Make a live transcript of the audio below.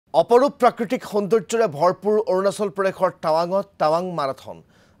অপৰূপ প্ৰাকৃতিক সৌন্দৰ্যৰে ভৰপূৰ অৰুণাচল প্ৰদেশৰ টাৱাঙত টাৱাং মাৰাথন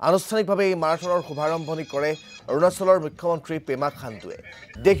আনুষ্ঠানিকভাৱে এই মাৰাথনৰ শুভাৰম্ভণি কৰে অৰুণাচলৰ মুখ্যমন্ত্ৰী পেমা খাণ্ডুৱে।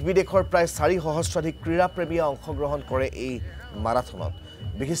 দেশ বিদেশৰ প্ৰায় 4 সহস্ৰাধিক ক্ৰীড়াপ্ৰেমীয়ে অংশগ্ৰহণ কৰে এই মাৰাথনত।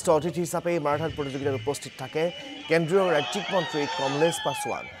 বিশিষ্ট অতিথি হিচাপে এই মাৰাথন প্ৰতিযোগিতাত উপস্থিত থাকে কেন্দ্ৰীয় ৰাজ্যিক মন্ত্ৰী কমলেশ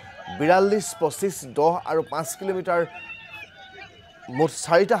পাছোৱান। 42, 25, 10 আৰু 5 কিলোমিটাৰ মুঠ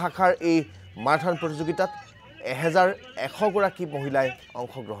 4টা শাখাৰ এই মাৰাথন প্ৰতিযোগিতাত 1100 গৰাকী মহিলাই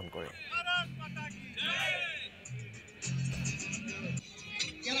অংশগ্ৰহণ কৰে।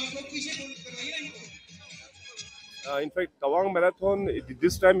 In fact, Tawang Marathon,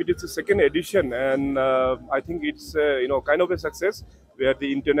 this time it is the second edition, and I think it's kind of a success where the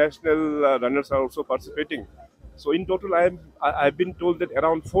international runners are also participating. So in total, I've been told that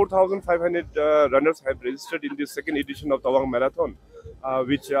around 4,500 runners have registered in this second edition of Tawang Marathon,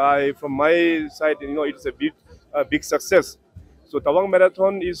 which from my side, it's a big success. So Tawang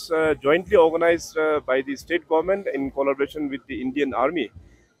Marathon is jointly organized by the state government in collaboration with the Indian Army.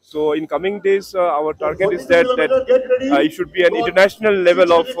 So in coming days, our target is that it should be an international level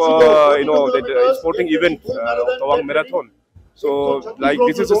of sporting event of Tawang Marathon. So like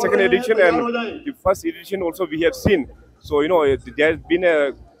this is the second edition, and the first edition also we have seen. So there has been a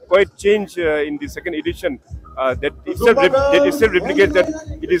quite change in the second edition that itself replicates that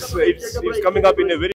it's coming up in a very